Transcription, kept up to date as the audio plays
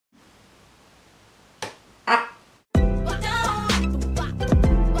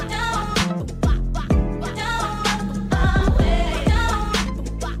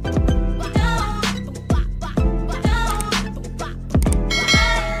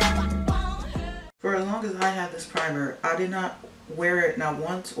long as I have this primer, I did not wear it not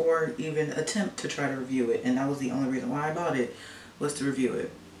once or even attempt to try to review it, and that was the only reason why I bought it, was to review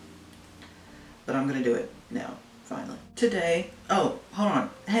it. But I'm gonna do it now, finally. Today, oh, hold on.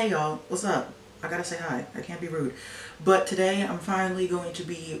 Hey y'all, what's up? I gotta say hi, I can't be rude. But today I'm finally going to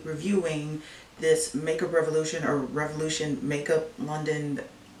be reviewing this Makeup Revolution or Revolution Makeup London,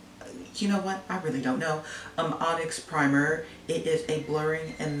 you know what, I really don't know, Onyx primer. It is a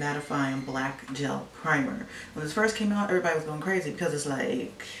blurring and mattifying black gel primer. When this first came out, everybody was going crazy because it's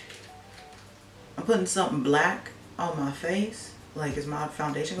like, I'm putting something black on my face. Like, is my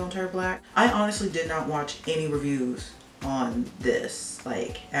foundation gonna turn black? I honestly did not watch any reviews on this,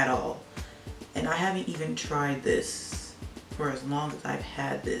 like, at all. And I haven't even tried this for as long as I've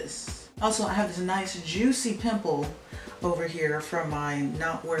had this. Also, I have this nice juicy pimple over here from my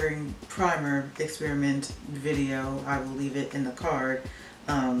not wearing primer experiment video. I will leave it in the card.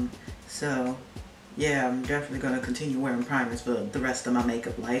 So yeah, I'm definitely gonna continue wearing primers for the rest of my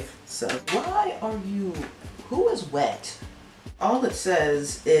makeup life. So why are you, who is wet? All it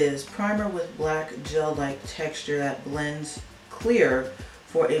says is primer with black gel-like texture that blends clear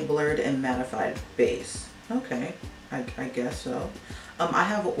for a blurred and mattified base. Okay, I guess so. I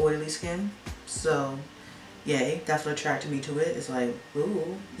have an oily skin, so yay, that's what attracted me to it. It's like,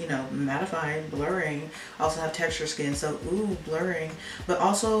 ooh, you know, mattifying, blurring. I also have texture skin, so ooh, blurring. But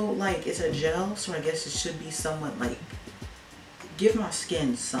also, like, it's a gel, so I guess it should be somewhat like, give my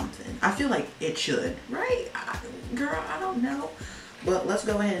skin something. I feel like it should, right? Girl, I don't know. But let's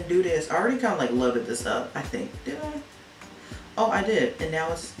go ahead and do this. I already kind of like loaded this up, I think. Did I? Oh, I did. And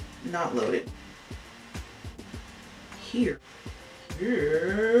now it's not loaded. Here.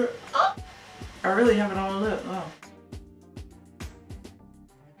 Here. Oh, I really have it all up. Oh.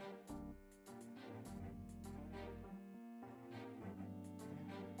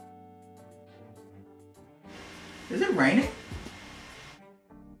 Is it raining?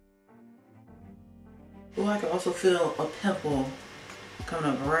 Oh, I can also feel a pimple coming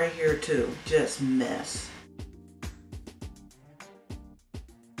up right here too. Just mess.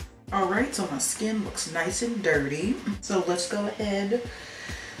 Alright, so my skin looks nice and dirty. So let's go ahead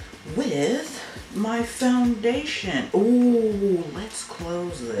with my foundation. Ooh, let's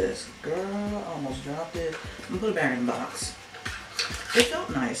close this. Girl, I almost dropped it. I'm gonna put it back in the box. It felt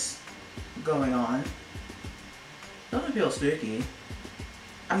nice going on. Doesn't feel sticky.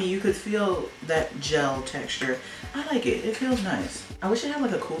 I mean, you could feel that gel texture. I like it. It feels nice. I wish it had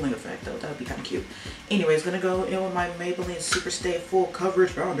like a cooling effect though. That would be kind of cute. Anyways, gonna go in with my Maybelline Super Stay Full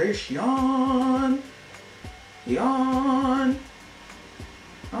Coverage Foundation. Yawn.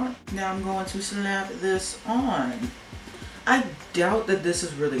 Alright, now I'm going to slap this on. I doubt that this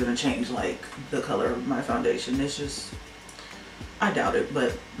is really gonna change like the color of my foundation. It's just, I doubt it,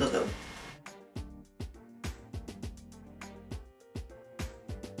 but let's go.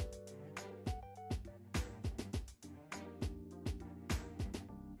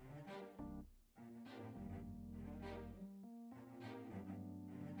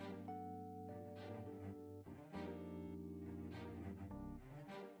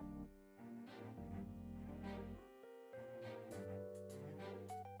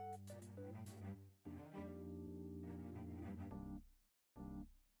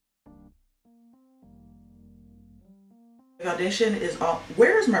 Foundation is all,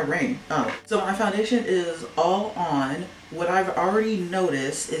 where's my ring? Oh, so my foundation is all on. What I've already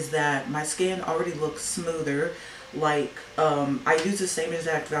noticed is that my skin already looks smoother. Like, I use the same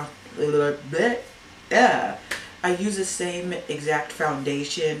exact I use the same exact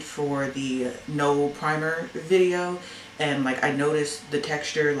foundation for the no primer video, and like I noticed the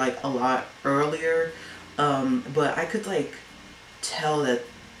texture like a lot earlier, but I could like tell that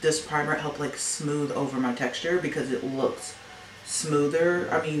this primer helped like smooth over my texture because it looks smoother.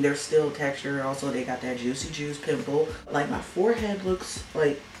 I mean, there's still texture. Also, they got that juicy juice pimple. Like, my forehead looks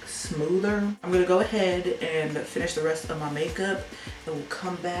like smoother. I'm gonna go ahead and finish the rest of my makeup and we'll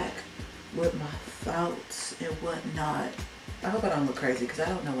come back with my thoughts and whatnot. I hope I don't look crazy because I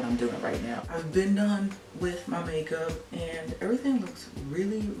don't know what I'm doing right now. I've been done with my makeup and everything looks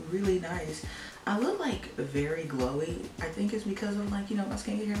really, really nice. I look like very glowy. I think it's because of like, you know, my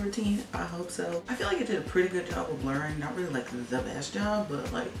skincare routine. I hope so. I feel like it did a pretty good job of blurring. Not really like the best job,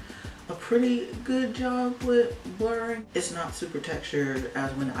 but like a pretty good job with blurring. It's not super textured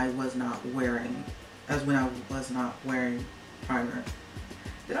as when I was not wearing primer.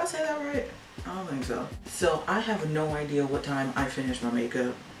 Did I say that right? I don't think so. So I have no idea what time I finished my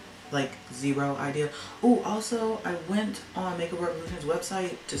makeup. Like, zero idea. Oh, also I went on Makeup Revolution's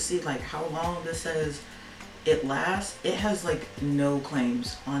website to see like how long this says it lasts. It has like no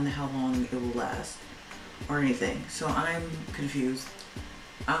claims on how long it will last. or anything. So I'm confused.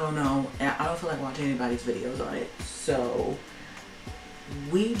 I don't know. I don't feel like watching anybody's videos on it. So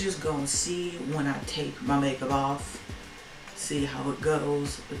we just gonna see when I take my makeup off, see how it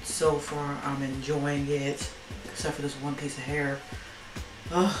goes. But so far I'm enjoying it, except for this one piece of hair.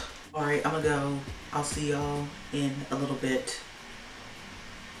 Ugh. Alright, I'm gonna go. I'll see y'all in a little bit.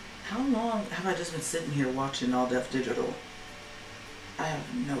 How long have I just been sitting here watching All Def Digital? I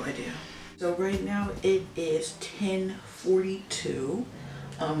have no idea. So right now it is 10:42.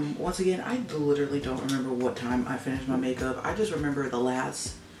 Once again, I literally don't remember what time I finished my makeup. I just remember the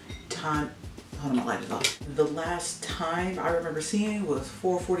last time, hold on, my light is off. The last time I remember seeing was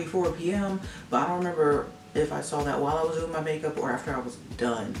 4:44 p.m. But I don't remember if I saw that while I was doing my makeup or after I was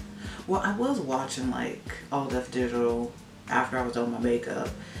done. Well, I was watching like All Def Digital after I was done with my makeup,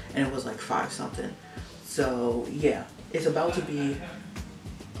 and it was like 5 something. So yeah, it's about to be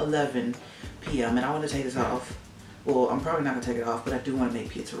 11 p.m. and I want to take this off. Well, I'm probably not gonna take it off, but I do want to make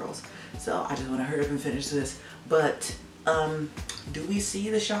pizza rolls. So I just want to hurry up and finish this. But do we see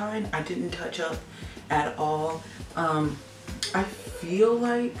the shine? I didn't touch up at all. I feel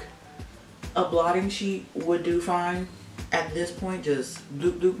like a blotting sheet would do fine at this point. Just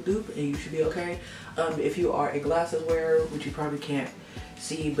doop doop doop and you should be okay. If you are a glasses wearer, which you probably can't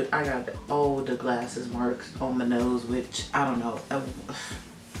see, but I got all the glasses marks on my nose, which I don't know.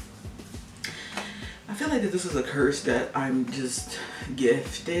 I feel like that this is a curse that I'm just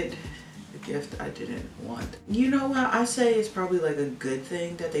gifted. A gift I didn't want. You know what? I say it's probably like a good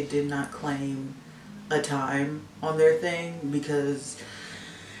thing that they did not claim a time on their thing, because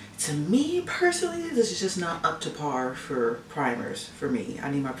to me personally, this is just not up to par for primers for me. I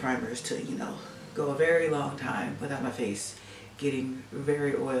need my primers to, you know, go a very long time without my face getting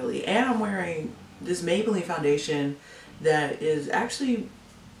very oily. And I'm wearing this Maybelline foundation that is actually,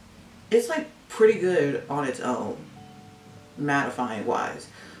 it's like pretty good on its own, mattifying wise,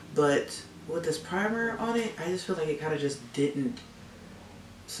 but with this primer on it, I just feel like it kind of just didn't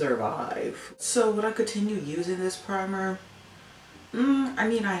survive. So would I continue using this primer? I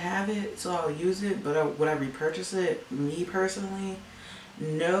mean, I have it, so I'll use it, but would I repurchase it? Me personally,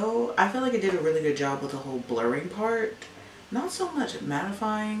 no. I feel like it did a really good job with the whole blurring part, not so much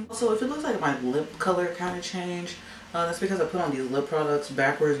mattifying. So if it looks like my lip color kind of changed, that's because I put on these lip products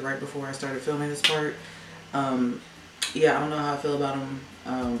backwards right before I started filming this part. Yeah, I don't know how I feel about them.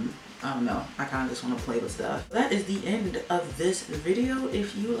 I don't know. I kind of just want to play with stuff. That is the end of this video.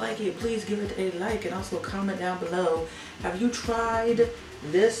 If you like it, please give it a like and also comment down below. Have you tried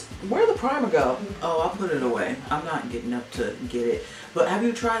this? Where'd the primer go? Oh, I'll put it away. I'm not getting up to get it. But have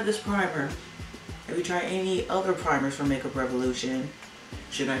you tried this primer? Have you tried any other primers from Makeup Revolution?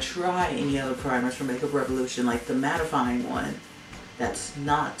 Should I try any other primers from Makeup Revolution, like the mattifying one that's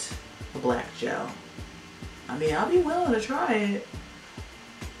not a black gel? I mean, I'll be willing to try it,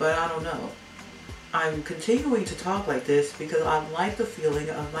 but I don't know. I'm continuing to talk like this because I like the feeling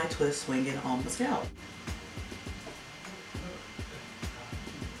of my twist swinging on the scalp.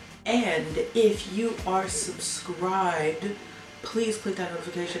 And if you are subscribed, please click that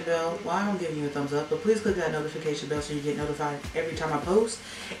notification bell. Well, I'm giving you a thumbs up, but please click that notification bell so you get notified every time I post.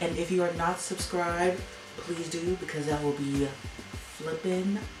 And if you are not subscribed, please do, because that will be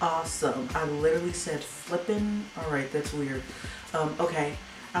flippin' awesome. I literally said flippin'. Alright, that's weird. Okay,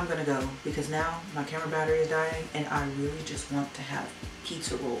 I'm gonna go because now my camera battery is dying and I really just want to have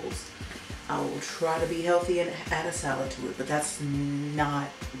pizza rolls. I will try to be healthy and add a salad to it, but that's not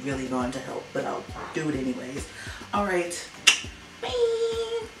really going to help, but I'll do it anyways. Alright.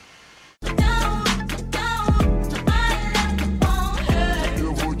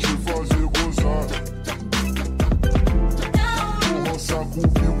 Eu vou te fazer gozar. Porra, saco,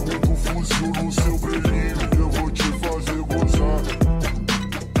 bico do fuzil no